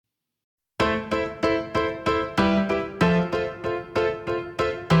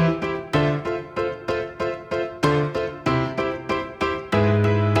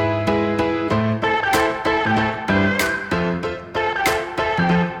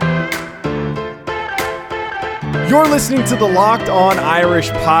You're listening to the Locked On Irish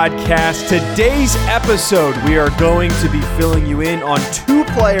podcast. Today's episode, we are going to be filling you in on two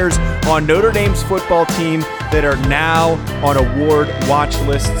players on Notre Dame's football team that are now on award watch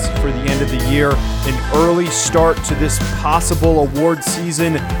lists for the end of the year. An early start to this possible award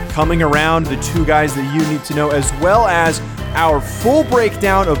season coming around. The two guys that you need to know, as well as our full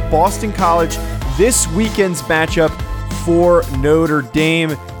breakdown of Boston College this weekend's matchup for Notre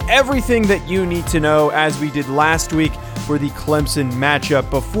Dame. Everything that you need to know, as we did last week for the Clemson matchup.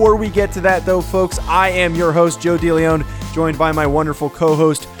 Before we get to that, though, folks, I am your host, Joe DeLeon, joined by my wonderful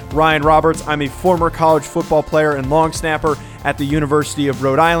co-host, Ryan Roberts. I'm a former college football player and long snapper at the University of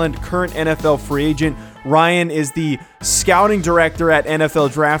Rhode Island, current NFL free agent. Ryan is the scouting director at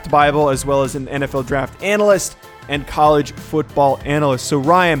NFL Draft Bible, as well as an NFL draft analyst and college football analyst. So,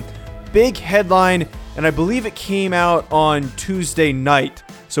 Ryan, big headline, and I believe it came out on Tuesday night.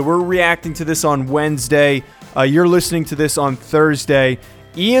 So we're reacting to this on Wednesday. You're listening to this on Thursday.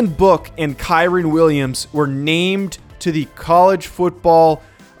 Ian Book and Kyren Williams were named to the college football,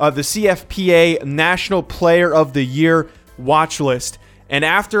 the CFPA National Player of the Year watch list. And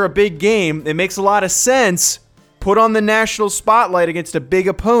after a big game, it makes a lot of sense, put on the national spotlight against a big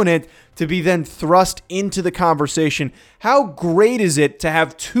opponent, to be then thrust into the conversation. How great is it to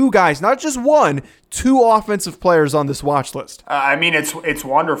have two guys, not just one, two offensive players on this watch list? It's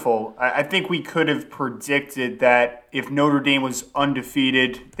wonderful. I think we could have predicted that if Notre Dame was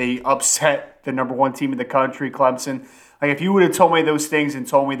undefeated, they upset the number one team in the country, Clemson. Like, if you would have told me those things and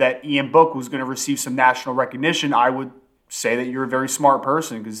told me that Ian Book was going to receive some national recognition, I would say that you're a very smart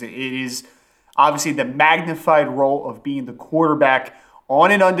person, because it is obviously the magnified role of being the quarterback on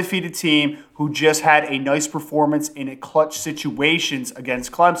an undefeated team who just had a nice performance in a clutch situations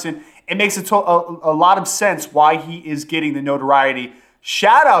against Clemson. It makes a lot of sense why he is getting the notoriety.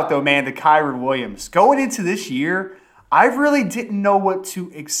 Shout out, though, man, to Kyren Williams. Going into this year, I really didn't know what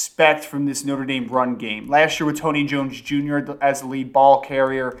to expect from this Notre Dame run game. Last year with Tony Jones Jr. as the lead ball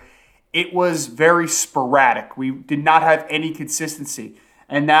carrier, it was very sporadic. We did not have any consistency.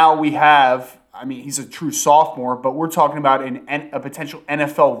 And now we have, he's a true sophomore, but we're talking about a potential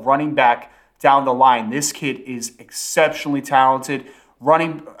NFL running back down the line. This kid is exceptionally talented.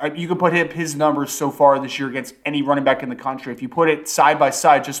 You can put his numbers so far this year against any running back in the country. If you put it side by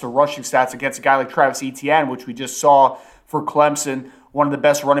side, just the rushing stats against a guy like Travis Etienne, which we just saw for Clemson, one of the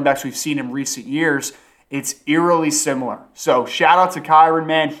best running backs we've seen in recent years, it's eerily similar. So shout out to Kyren,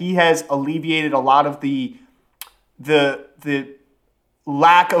 man. He has alleviated a lot of the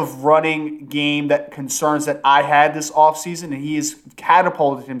lack of running game that concerns that I had this offseason, and he has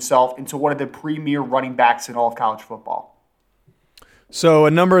catapulted himself into one of the premier running backs in all of college football. So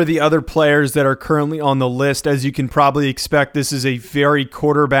a number of the other players that are currently on the list, as you can probably expect, this is a very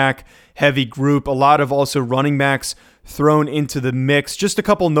quarterback-heavy group. A lot of also running backs thrown into the mix. Just a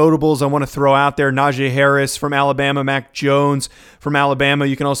couple notables I want to throw out there. Najee Harris from Alabama, Mac Jones from Alabama.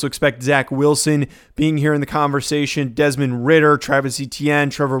 You can also expect Zach Wilson being here in the conversation. Desmond Ridder, Travis Etienne,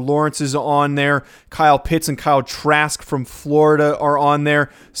 Trevor Lawrence is on there. Kyle Pitts and Kyle Trask from Florida are on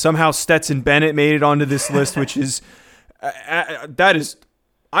there. Somehow Stetson Bennett made it onto this list, which is...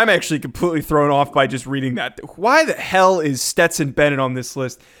 I'm actually completely thrown off by just reading that. Why the hell is Stetson Bennett on this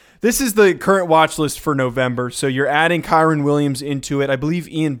list? This is the current watch list for November, so you're adding Kyren Williams into it. I believe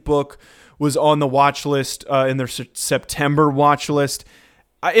Ian Book was on the watch list in their September watch list.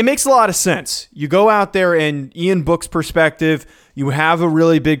 It makes a lot of sense. You go out there, and Ian Book's perspective, you have a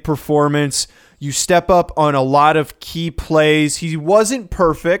really big performance. You step up on a lot of key plays. He wasn't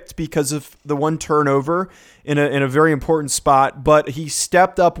perfect because of the one turnover in a very important spot, but he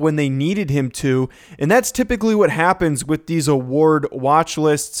stepped up when they needed him to, and that's typically what happens with these award watch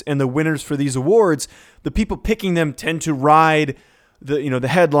lists and the winners for these awards. The people picking them tend to ride the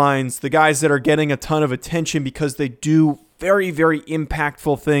headlines, the guys that are getting a ton of attention because they do very, very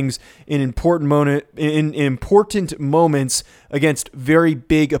impactful things in important moments against very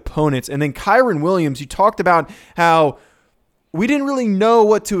big opponents. And then Kyren Williams, you talked about how we didn't really know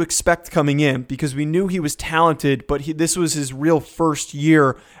what to expect coming in because we knew he was talented, but this was his real first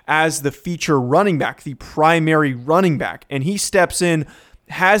year as the feature running back, the primary running back. And he steps in,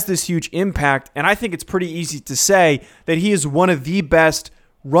 has this huge impact, and I think it's pretty easy to say that he is one of the best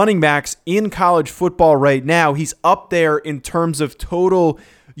running backs in college football right now. He's up there in terms of total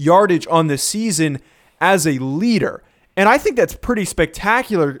yardage on the season as a leader. And I think that's pretty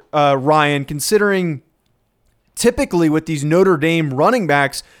spectacular, Ryan, considering typically with these Notre Dame running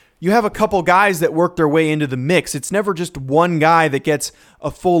backs, you have a couple guys that work their way into the mix. It's never just one guy that gets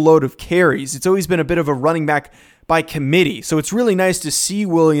a full load of carries. It's always been a bit of a running back by committee. So it's really nice to see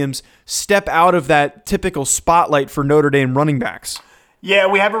Williams step out of that typical spotlight for Notre Dame running backs. Yeah,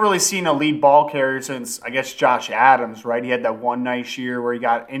 we haven't really seen a lead ball carrier since, I guess, Josh Adams, right? He had that one nice year where he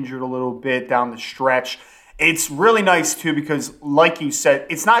got injured a little bit down the stretch. It's really nice, too, because like you said,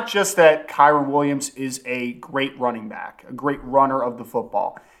 it's not just that Kyren Williams is a great running back, a great runner of the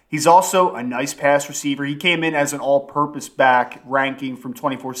football. He's also a nice pass receiver. He came in as an all-purpose back ranking from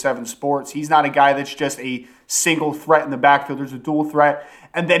 24/7 Sports. He's not a guy that's just a single threat in the backfield. There's a dual threat.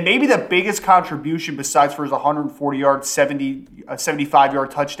 And then maybe the biggest contribution besides for his 140-yard, 75-yard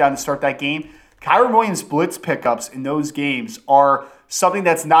touchdown to start that game, Kyren Williams' blitz pickups in those games are something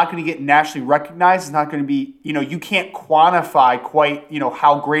that's not going to get nationally recognized. It's not going to be, you can't quantify quite,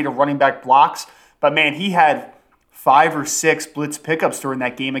 how great a running back blocks. But, man, he had 5 or 6 blitz pickups during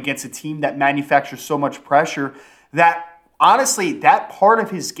that game against a team that manufactures so much pressure that, honestly, that part of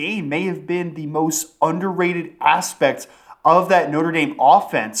his game may have been the most underrated aspect of that Notre Dame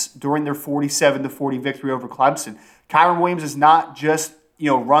offense during their 47-40 victory over Clemson. Kyren Williams is not just,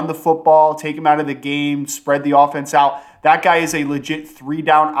 run the football, take him out of the game, spread the offense out. That guy is a legit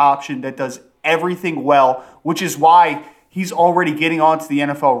 3-down option that does everything well, which is why he's already getting onto the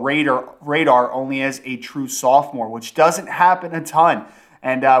NFL radar only as a true sophomore, which doesn't happen a ton.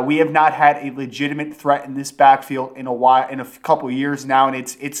 And we have not had a legitimate threat in this backfield in a couple of years now, and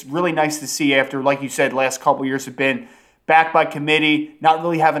it's really nice to see after, like you said, last couple of years have been backed by committee, not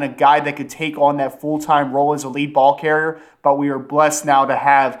really having a guy that could take on that full-time role as a lead ball carrier, but we are blessed now to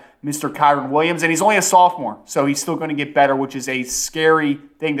have Mr. Kyren Williams, and he's only a sophomore, so he's still going to get better, which is a scary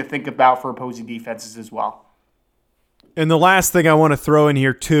thing to think about for opposing defenses as well. And the last thing I want to throw in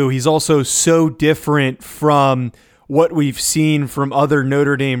here, too, he's also so different from what we've seen from other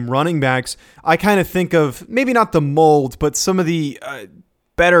Notre Dame running backs. I kind of think of, maybe not the mold, but some of the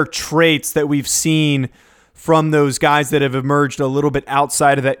better traits that we've seen from those guys that have emerged a little bit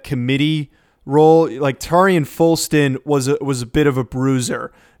outside of that committee role. Like Tarian Folston was a bit of a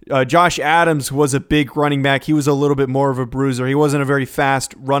bruiser. Josh Adams was a big running back. He was a little bit more of a bruiser. He wasn't a very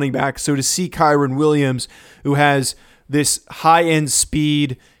fast running back. So to see Kyren Williams, who has this high-end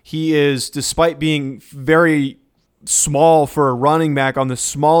speed, he is, despite being very small for a running back on the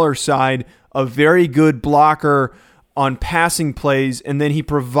smaller side, a very good blocker on passing plays, and then he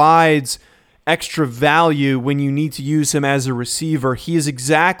provides extra value when you need to use him as a receiver. He is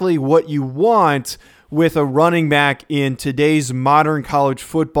exactly what you want with a running back in today's modern college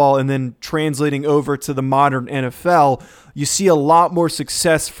football, and then translating over to the modern NFL. You see a lot more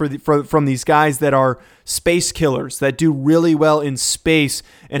success from these guys that are space killers, that do really well in space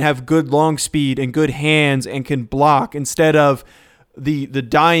and have good long speed and good hands and can block, instead of the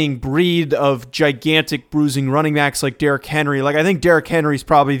dying breed of gigantic bruising running backs like Derrick Henry. Like, I think Derrick Henry is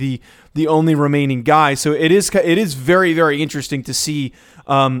probably the only remaining guy. So it is very, very interesting to see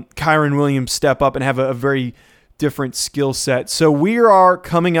Kyren Williams step up and have a very different skill set. So we are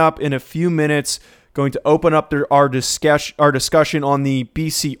coming up in a few minutes going to open up our discussion on the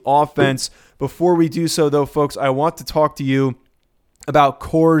BC offense. Before we do so, though, folks, I want to talk to you about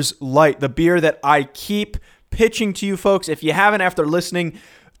Coors Light, the beer that I keep pitching to you folks. If you haven't, after listening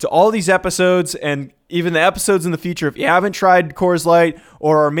to all these episodes and even the episodes in the future, if you haven't tried Coors Light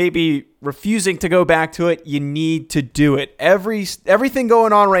or are maybe refusing to go back to it, you need to do it. Everything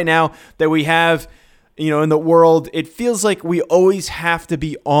going on right now that we have, in the world, it feels like we always have to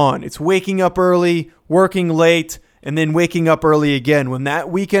be on. It's waking up early, working late, and then waking up early again. When that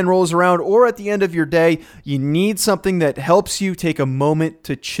weekend rolls around or at the end of your day, you need something that helps you take a moment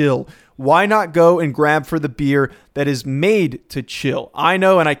to chill. Why not go and grab for the beer that is made to chill? I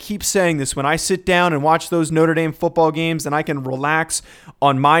know, and I keep saying this, when I sit down and watch those Notre Dame football games and I can relax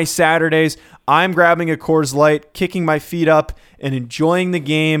on my Saturdays, I'm grabbing a Coors Light, kicking my feet up, and enjoying the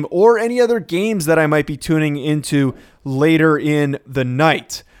game or any other games that I might be tuning into later in the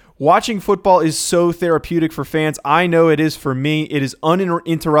night. Watching football is so therapeutic for fans. I know it is for me. It is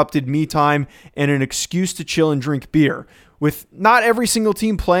uninterrupted me time and an excuse to chill and drink beer. With not every single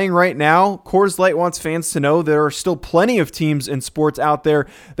team playing right now, Coors Light wants fans to know there are still plenty of teams and sports out there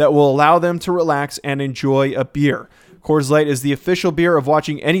that will allow them to relax and enjoy a beer. Coors Light is the official beer of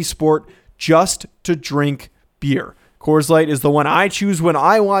watching any sport, just to drink beer. Coors Light is the one I choose when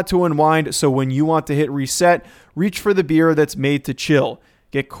I want to unwind, so when you want to hit reset, reach for the beer that's made to chill.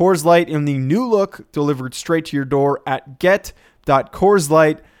 Get Coors Light in the new look delivered straight to your door at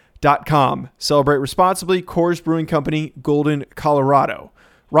get.coorslight.com. Celebrate responsibly. Coors Brewing Company, Golden, Colorado.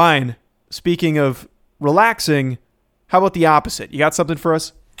 Ryan, speaking of relaxing, how about the opposite? You got something for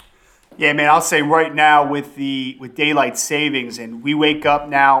us? Yeah, man, I'll say right now with daylight savings, and we wake up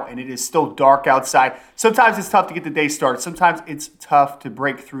now and it is still dark outside. Sometimes it's tough to get the day started. Sometimes it's tough to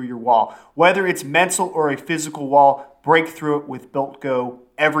break through your wall. Whether it's mental or a physical wall, break through it with Built Go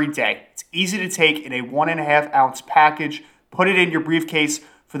every day. It's easy to take in a 1.5 ounce package. Put it in your briefcase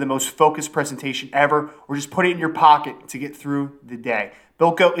for the most focused presentation ever, or just put it in your pocket to get through the day.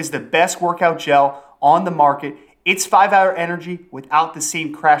 Built Go is the best workout gel on the market. It's 5-hour energy without the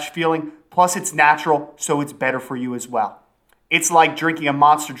same crash feeling. Plus, it's natural, so it's better for you as well. It's like drinking a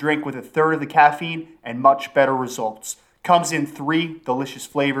Monster drink with a third of the caffeine and much better results. Comes in 3 delicious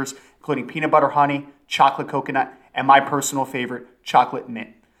flavors, including peanut butter honey, chocolate coconut, and my personal favorite, chocolate mint.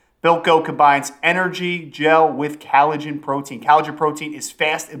 Built Go combines energy gel with collagen protein. Collagen protein is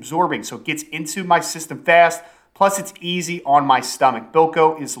fast absorbing, so it gets into my system fast. Plus, it's easy on my stomach. Built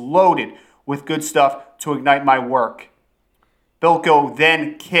Go is loaded with good stuff to ignite my work. Built Go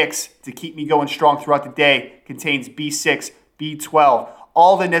then kicks to keep me going strong throughout the day. Contains B6, B12,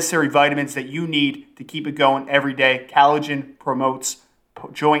 all the necessary vitamins that you need to keep it going every day. Collagen promotes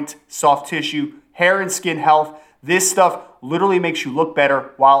joint, soft tissue, hair and skin health. This stuff literally makes you look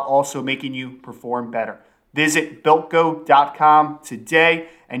better while also making you perform better. Visit BuiltGo.com today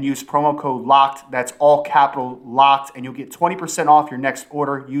and use promo code LOCKED. That's all capital LOCKED, and you'll get 20% off your next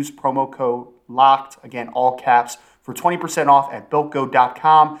order. Use promo code LOCKED, again, all caps, for 20% off at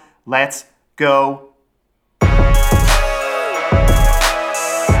BuiltGo.com. Let's go.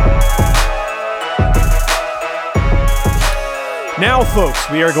 Now, folks,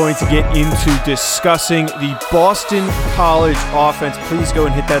 we are going to get into discussing the Boston College offense. Please go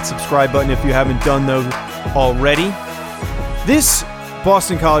and hit that subscribe button if you haven't done so already. This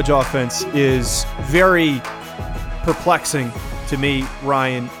Boston College offense is very perplexing to me,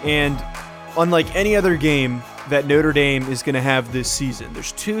 Ryan, and unlike any other game that Notre Dame is going to have this season,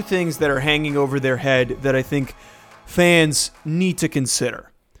 there's 2 things that are hanging over their head that I think fans need to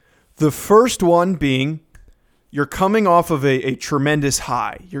consider. The first one being you're coming off of a tremendous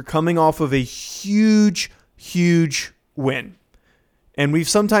high. You're coming off of a huge, huge win. And we've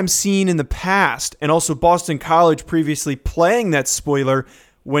sometimes seen in the past, and also Boston College previously playing that spoiler,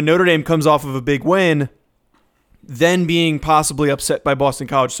 when Notre Dame comes off of a big win, then being possibly upset by Boston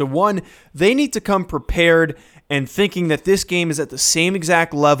College. So one, they need to come prepared and thinking that this game is at the same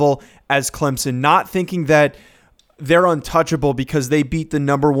exact level as Clemson, not thinking that they're untouchable because they beat the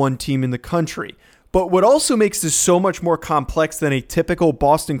number 1 team in the country. But what also makes this so much more complex than a typical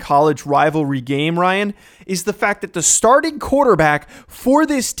Boston College rivalry game, Ryan, is the fact that the starting quarterback for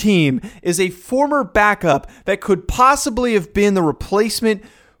this team is a former backup that could possibly have been the replacement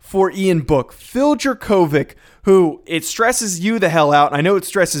for Ian Book, Phil Jurkovec, who it stresses you the hell out. I know it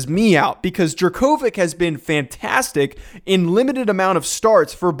stresses me out because Jurkovec has been fantastic in limited amount of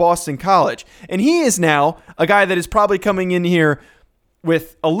starts for Boston College. And he is now a guy that is probably coming in here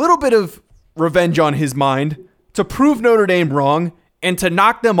with a little bit of revenge on his mind to prove Notre Dame wrong and to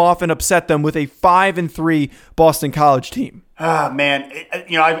knock them off and upset them with a 5-3 Boston College team. Man,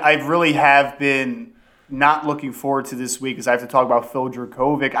 I really have been not looking forward to this week because I have to talk about Phil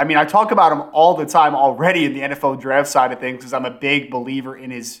Jurkovec. I mean, I talk about him all the time already in the NFL draft side of things because I'm a big believer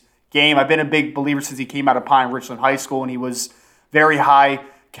in his game. I've been a big believer since he came out of Pine Richland High School, and he was very high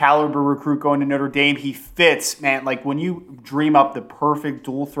caliber recruit going to Notre Dame. He fits, man, like when you dream up the perfect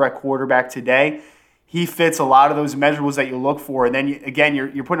dual threat quarterback today, he fits a lot of those measurables that you look for. And then,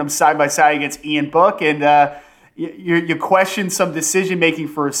 you're putting him side by side against Ian Book, and you question some decision-making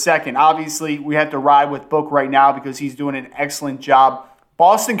for a second. Obviously, we have to ride with Book right now because he's doing an excellent job.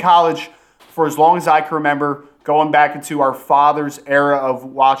 Boston College, for as long as I can remember, going back into our father's era of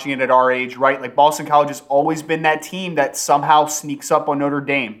watching it at our age, right? Like Boston College has always been that team that somehow sneaks up on Notre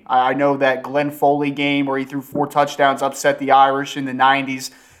Dame. I know that Glenn Foley game where he threw 4 touchdowns, upset the Irish in the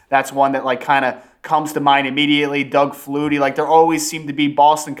 90s. That's one that like kind of comes to mind immediately. Doug Flutie, like there always seem to be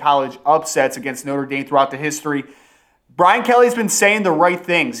Boston College upsets against Notre Dame throughout the history. Brian Kelly's been saying the right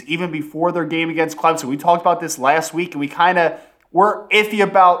things even before their game against Clemson. We talked about this last week, and we kind of were iffy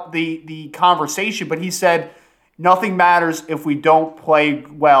about the conversation, but he said, nothing matters if we don't play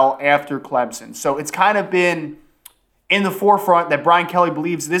well after Clemson. So it's kind of been in the forefront that Brian Kelly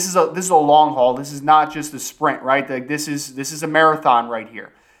believes this is a long haul. This is not just a sprint, right? Like this is a marathon right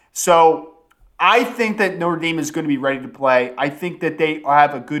here. So I think that Notre Dame is going to be ready to play. I think that they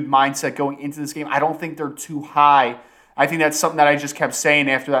have a good mindset going into this game. I don't think they're too high. I think that's something that I just kept saying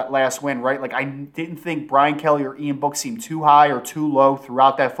after that last win, right? Like I didn't think Brian Kelly or Ian Book seemed too high or too low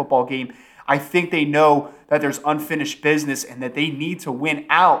throughout that football game. I think they know that there's unfinished business and that they need to win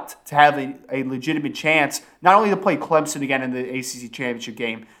out to have a legitimate chance, not only to play Clemson again in the ACC championship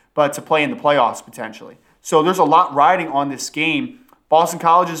game, but to play in the playoffs potentially. So there's a lot riding on this game. Boston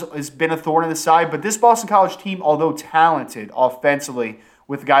College has been a thorn in the side, but this Boston College team, although talented offensively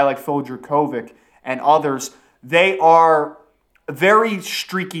with a guy like Phil Jurkovec and others, they are a very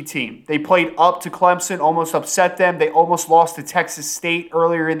streaky team. They played up to Clemson, almost upset them. They almost lost to Texas State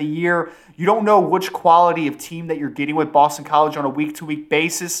earlier in the year. You don't know which quality of team that you're getting with Boston College on a week-to-week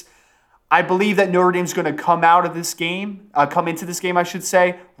basis. I believe that Notre Dame's going to come into this game,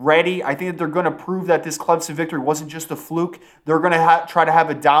 ready. I think that they're going to prove that this Clemson victory wasn't just a fluke. They're going to try to have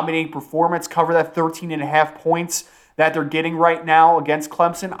a dominating performance, cover that 13.5 points that they're getting right now against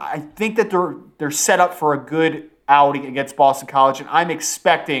Clemson. I think that they're set up for a good outing against Boston College, and I'm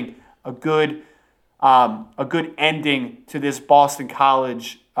expecting a good ending to this Boston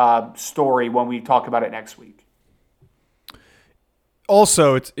College story when we talk about it next week.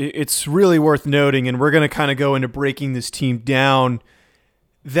 Also, it's really worth noting, and we're going to kind of go into breaking this team down,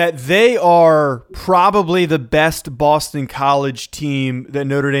 that they are probably the best Boston College team that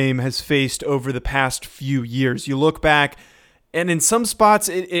Notre Dame has faced over the past few years. You look back, and in some spots,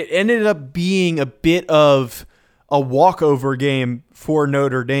 it ended up being a bit of a walkover game for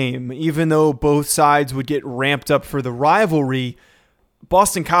Notre Dame. Even though both sides would get ramped up for the rivalry,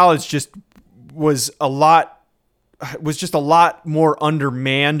 Boston College just was just a lot more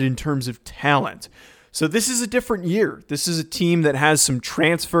undermanned in terms of talent. So this is a different year. This is a team that has some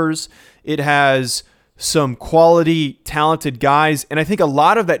transfers. It has some quality, talented guys. And I think a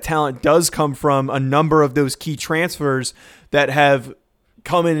lot of that talent does come from a number of those key transfers that have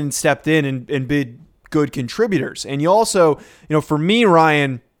come in and stepped in and been good contributors. And you also, for me,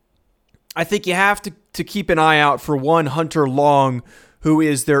 Ryan, I think you have to keep an eye out for one Hunter Long, who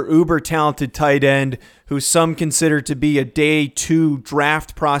is their uber-talented tight end, who some consider to be a day 2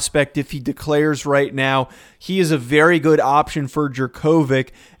 draft prospect if he declares right now. He is a very good option for Jurkovec,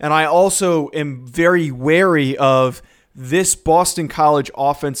 and I also am very wary of this Boston College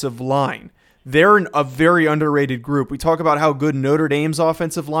offensive line. They're a very underrated group. We talk about how good Notre Dame's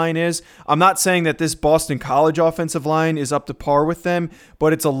offensive line is. I'm not saying that this Boston College offensive line is up to par with them,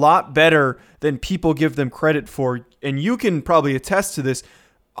 but it's a lot better than people give them credit for. And you can probably attest to this.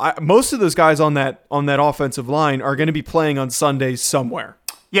 Most of those guys on that offensive line are going to be playing on Sundays somewhere.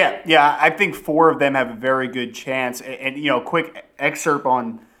 Yeah. I think 4 of them have a very good chance. And quick excerpt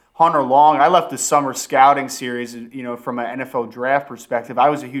on Hunter Long. I left the summer scouting series, from an NFL draft perspective. I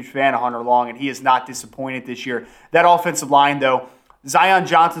was a huge fan of Hunter Long, and he is not disappointed this year. That offensive line, though, Zion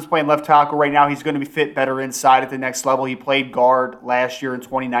Johnson's playing left tackle right now. He's going to be fit better inside at the next level. He played guard last year in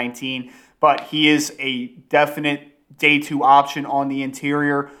 2019, but he is a definite day 2 option on the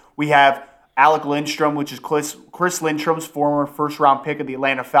interior. We have Alec Lindstrom, which is Chris Lindstrom's former first-round pick of the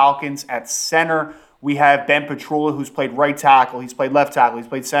Atlanta Falcons at center. We have Ben Petrula, who's played right tackle. He's played left tackle. He's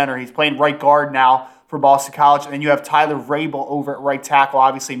played center. He's playing right guard now for Boston College. And then you have Tyler Vrabel over at right tackle,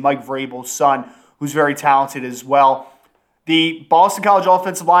 obviously Mike Vrabel's son, who's very talented as well. The Boston College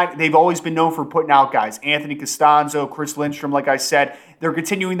offensive line, they've always been known for putting out guys. Anthony Costanzo, Chris Lindstrom, like I said, they're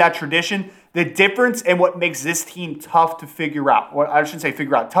continuing that tradition. The difference and what makes this team tough to figure out,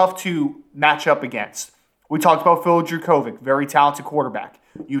 tough to match up against. We talked about Phil Jurkovec, very talented quarterback.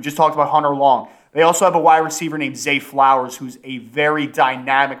 You just talked about Hunter Long. They also have a wide receiver named Zay Flowers, who's a very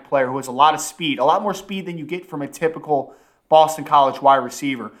dynamic player who has a lot of speed, a lot more speed than you get from a typical Boston College wide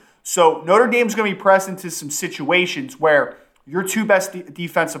receiver. So Notre Dame's going to be pressed into some situations where your 2 best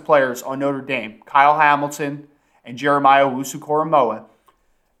defensive players on Notre Dame, Kyle Hamilton and Jeremiah Owusu-Koramoah,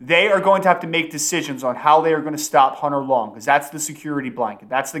 they are going to have to make decisions on how they are going to stop Hunter Long, because that's the security blanket.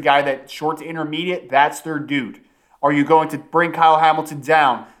 That's the guy that short to intermediate, that's their dude. Are you going to bring Kyle Hamilton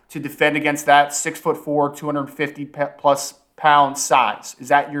down to defend against that 6'4", 250+ pound size? Is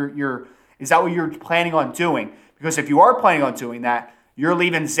that what you're planning on doing? Because if you are planning on doing that, you're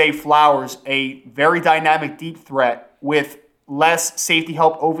leaving Zay Flowers a very dynamic deep threat with less safety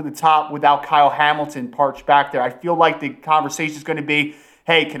help over the top without Kyle Hamilton parched back there. I feel like the conversation is going to be,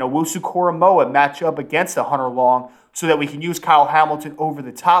 hey, can Owusu-Koramoah match up against a Hunter Long so that we can use Kyle Hamilton over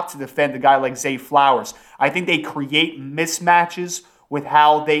the top to defend a guy like Zay Flowers? I think they create mismatches with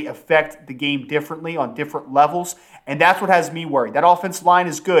how they affect the game differently on different levels, and that's what has me worried. That offensive line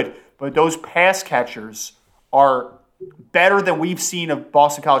is good, but those pass catchers are better than we've seen of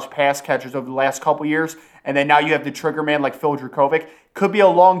Boston College pass catchers over the last couple years, and then now you have the trigger man like Phil Jurkovec. Could be a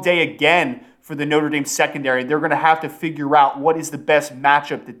long day again for the Notre Dame secondary. They're going to have to figure out what is the best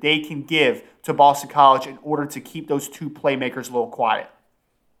matchup that they can give to Boston College in order to keep those 2 playmakers a little quiet.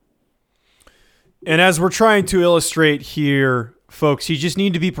 And as we're trying to illustrate here, folks, you just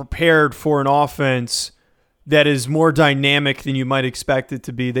need to be prepared for an offense that is more dynamic than you might expect it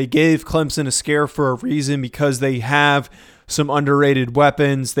to be. They gave Clemson a scare for a reason because they have some underrated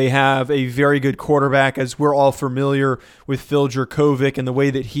weapons. They have a very good quarterback, as we're all familiar with Phil Jurkovec and the way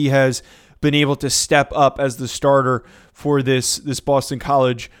that he has been able to step up as the starter for this Boston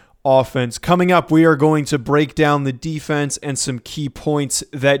College offense. Coming up, we are going to break down the defense and some key points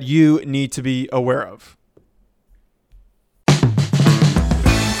that you need to be aware of.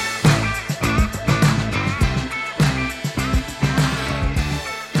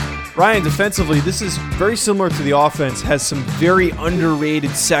 Ryan, defensively, this is very similar to the offense, has some very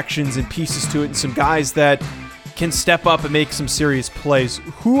underrated sections and pieces to it, and some guys that can step up and make some serious plays.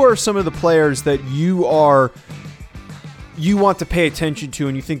 Who are some of the players that you want to pay attention to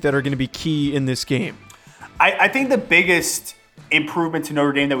and you think that are going to be key in this game? I think the biggest improvement to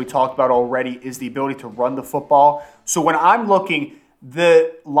Notre Dame that we talked about already is the ability to run the football. So when I'm looking,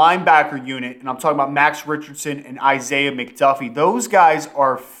 the linebacker unit, and I'm talking about Max Richardson and Isaiah McDuffie, those guys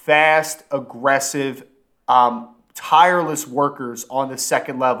are fast, aggressive, tireless workers on the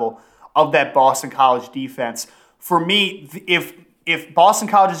second level of that Boston College defense. For me, if Boston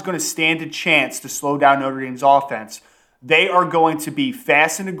College is going to stand a chance to slow down Notre Dame's offense, they are going to be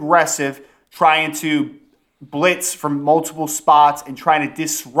fast and aggressive, trying to blitz from multiple spots and trying to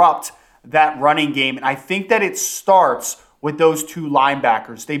disrupt that running game. And I think that it starts with those two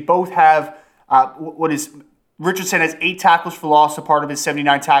linebackers. They both have Richardson has 8 tackles for loss, a part of his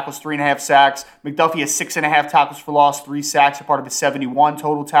 79 tackles, 3.5 sacks. McDuffie has 6.5 tackles for loss, 3 sacks, a part of his 71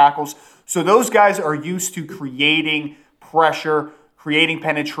 total tackles. So those guys are used to creating pressure, creating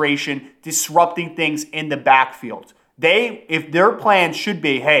penetration, disrupting things in the backfield. If their plan should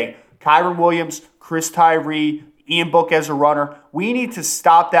be, hey, Kyren Williams, Chris Tyree, Ian Book as a runner, we need to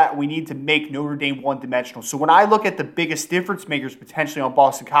stop that. We need to make Notre Dame one-dimensional. So when I look at the biggest difference makers potentially on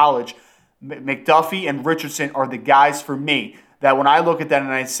Boston College, McDuffie and Richardson are the guys for me that when I look at that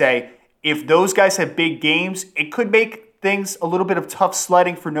and I say, if those guys have big games, it could make things a little bit of tough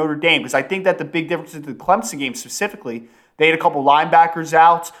sledding for Notre Dame, because I think that the big difference in the Clemson game specifically, they had a couple linebackers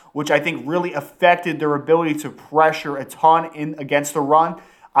out, which I think really affected their ability to pressure a ton in against the run.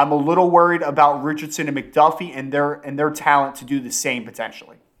 I'm a little worried about Richardson and McDuffie and their talent to do the same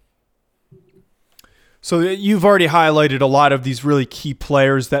potentially. So you've already highlighted a lot of these really key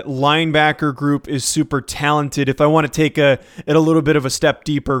players. That linebacker group is super talented. If I want to take it a little bit of a step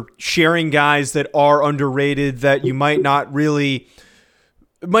deeper, sharing guys that are underrated that you might not really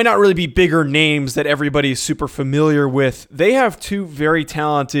be bigger names that everybody is super familiar with. They have 2 very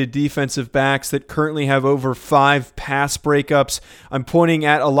talented defensive backs that currently have over 5 pass breakups. I'm pointing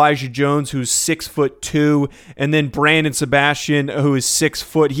at Elijah Jones, who's 6'2", and then Brandon Sebastian, who is 6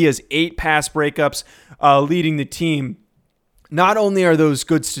 foot. He has 8 pass breakups, leading the team. Not only are those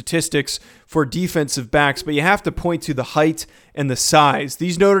good statistics for defensive backs, but you have to point to the height and the size.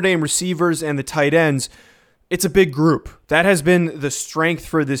 These Notre Dame receivers and the tight ends, it's a big group. That has been the strength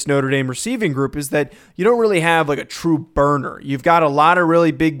for this Notre Dame receiving group, is that you don't really have like a true burner. You've got a lot of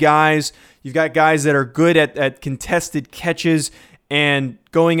really big guys. You've got guys that are good at contested catches and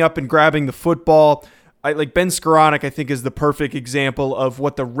going up and grabbing the football. Like Ben Skoranek, I think, is the perfect example of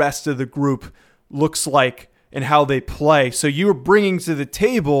what the rest of the group looks like and how they play. So you're bringing to the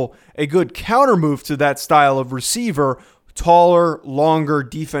table a good counter move to that style of receiver, taller, longer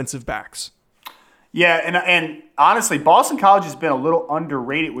defensive backs. Yeah, and honestly, Boston College has been a little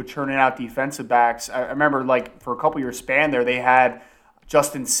underrated with churning out defensive backs. I remember, like, for a couple years span there, they had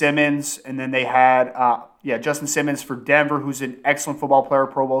Justin Simmons, and then they had Justin Simmons for Denver, who's an excellent football player,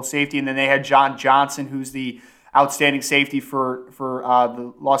 Pro Bowl safety, and then they had John Johnson, who's the outstanding safety for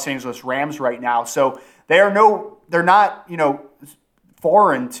the Los Angeles Rams right now. So they're not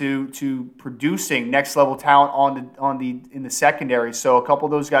foreign to producing next level talent in the secondary. So a couple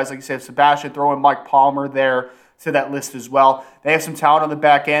of those guys, like you said, Sebastian, throw in Mike Palmer there to that list as well. They have some talent on the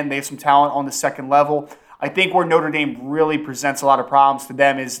back end. They have some talent on the second level. I think where Notre Dame really presents a lot of problems to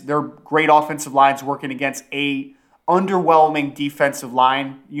them is their great offensive lines working against a underwhelming defensive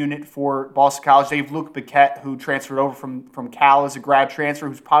line unit for Boston College. They have Luke Biquette, who transferred over from Cal as a grad transfer,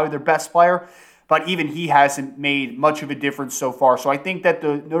 who's probably their best player. But even he hasn't made much of a difference so far. So I think that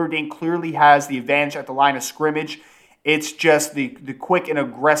the Notre Dame clearly has the advantage at the line of scrimmage. It's just the quick and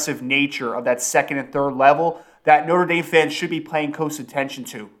aggressive nature of that second and third level that Notre Dame fans should be paying close attention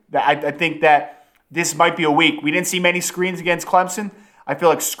to. I think that this might be a week. We didn't see many screens against Clemson. I feel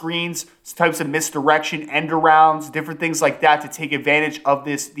like screens, types of misdirection, end arounds, different things like that to take advantage of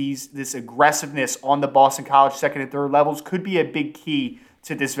this aggressiveness on the Boston College second and third levels could be a big key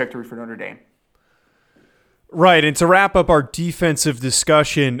to this victory for Notre Dame. Right, and to wrap up our defensive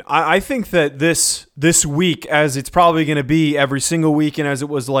discussion, I think that this week, as it's probably going to be every single week and as it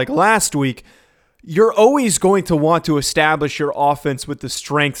was like last week, you're always going to want to establish your offense with the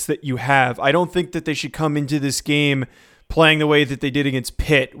strengths that you have. I don't think that they should come into this game playing the way that they did against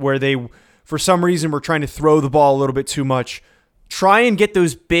Pitt, where they, for some reason, were trying to throw the ball a little bit too much. Try and get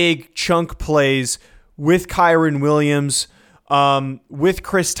those big chunk plays with Kyren Williams, with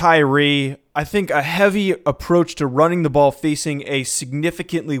Chris Tyree. I think a heavy approach to running the ball facing a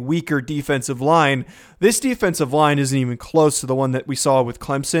significantly weaker defensive line. This defensive line isn't even close to the one that we saw with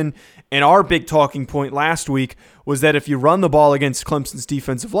Clemson. And our big talking point last week was that if you run the ball against Clemson's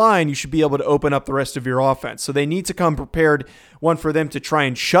defensive line, you should be able to open up the rest of your offense. So they need to come prepared, one, for them to try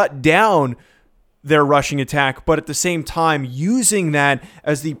and shut down their rushing attack, but at the same time using that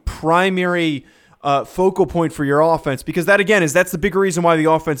as the primary focal point for your offense, because that's the big reason why the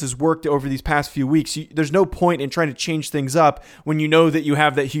offense has worked over these past few weeks. There's no point in trying to change things up when you know that you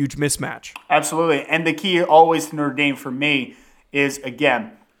have that huge mismatch. Absolutely. And the key always to Notre Dame for me is,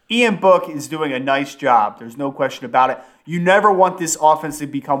 again, Ian Book is doing a nice job. There's no question about it. You never want this offense to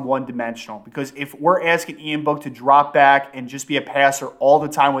become one-dimensional, because if we're asking Ian Book to drop back and just be a passer all the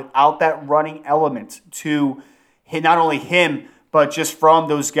time without that running element to hit not only him, but just from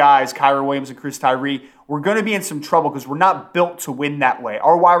those guys, Kyren Williams and Chris Tyree, we're going to be in some trouble because we're not built to win that way.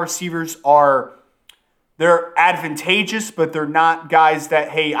 Our wide receivers they're advantageous, but they're not guys that,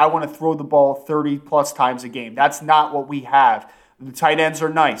 hey, I want to throw the ball 30-plus times a game. That's not what we have. The tight ends are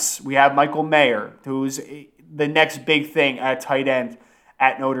nice. We have Michael Mayer, who's the next big thing at tight end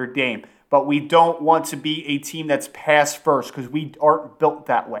at Notre Dame. But we don't want to be a team that's pass first because we aren't built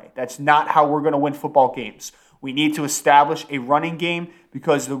that way. That's not how we're going to win football games. We need to establish a running game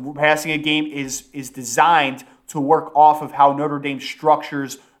because the passing game is designed to work off of how Notre Dame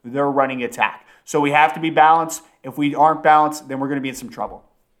structures their running attack. So we have to be balanced. If we aren't balanced, then we're going to be in some trouble.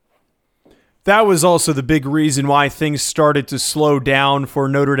 That was also the big reason why things started to slow down for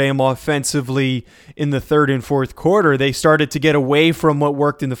Notre Dame offensively in the third and fourth quarter. They started to get away from what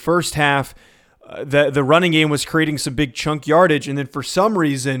worked in the first half. The running game was creating some big chunk yardage, and then for some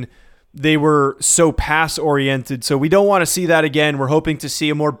reason, they were so pass-oriented. So we don't want to see that again. We're hoping to see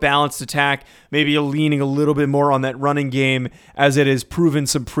a more balanced attack, maybe leaning a little bit more on that running game as it has proven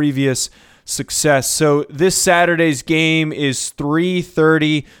some previous success. So this Saturday's game is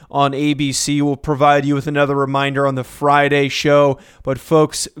 3:30 on ABC. We'll provide you with another reminder on the Friday show. But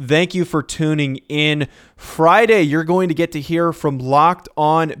folks, thank you for tuning in. Friday, you're going to get to hear from Locked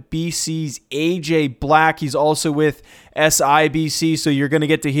On BC's AJ Black. He's also with SIBC, so you're going to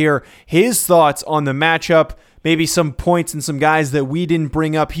get to hear his thoughts on the matchup, maybe some points and some guys that we didn't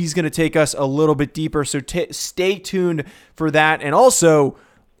bring up. He's going to take us a little bit deeper, so stay tuned for that. And also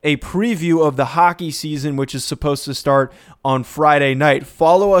a preview of the hockey season, which is supposed to start on Friday night.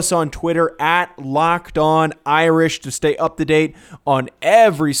 Follow us on Twitter at LockedOnIrish to stay up to date on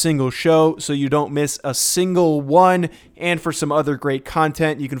every single show so you don't miss a single one. And for some other great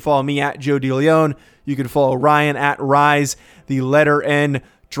content, you can follow me at Joe DeLeon. You can follow Ryan at Rise, the letter N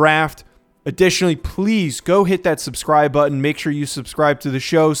Draft. Additionally, please go hit that subscribe button. Make sure you subscribe to the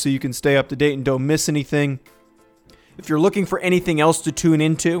show so you can stay up to date and don't miss anything. If you're looking for anything else to tune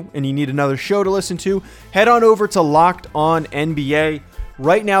into and you need another show to listen to, head on over to Locked On NBA.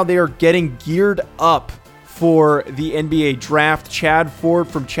 Right now, they are getting geared up for the NBA draft. Chad Ford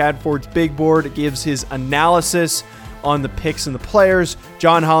from Chad Ford's Big Board gives his analysis on the picks and the players.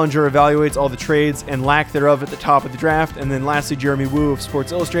 John Hollinger evaluates all the trades and lack thereof at the top of the draft. And then lastly, Jeremy Woo of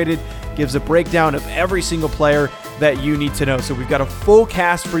Sports Illustrated gives a breakdown of every single player that you need to know. So we've got a full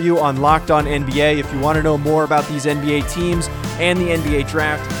cast for you on Locked On NBA. If you want to know more about these NBA teams and the NBA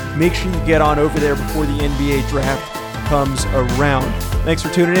draft, make sure you get on over there before the NBA draft comes around. Thanks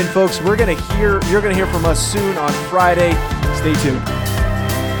for tuning in, folks. You're going to hear from us soon on Friday. Stay tuned.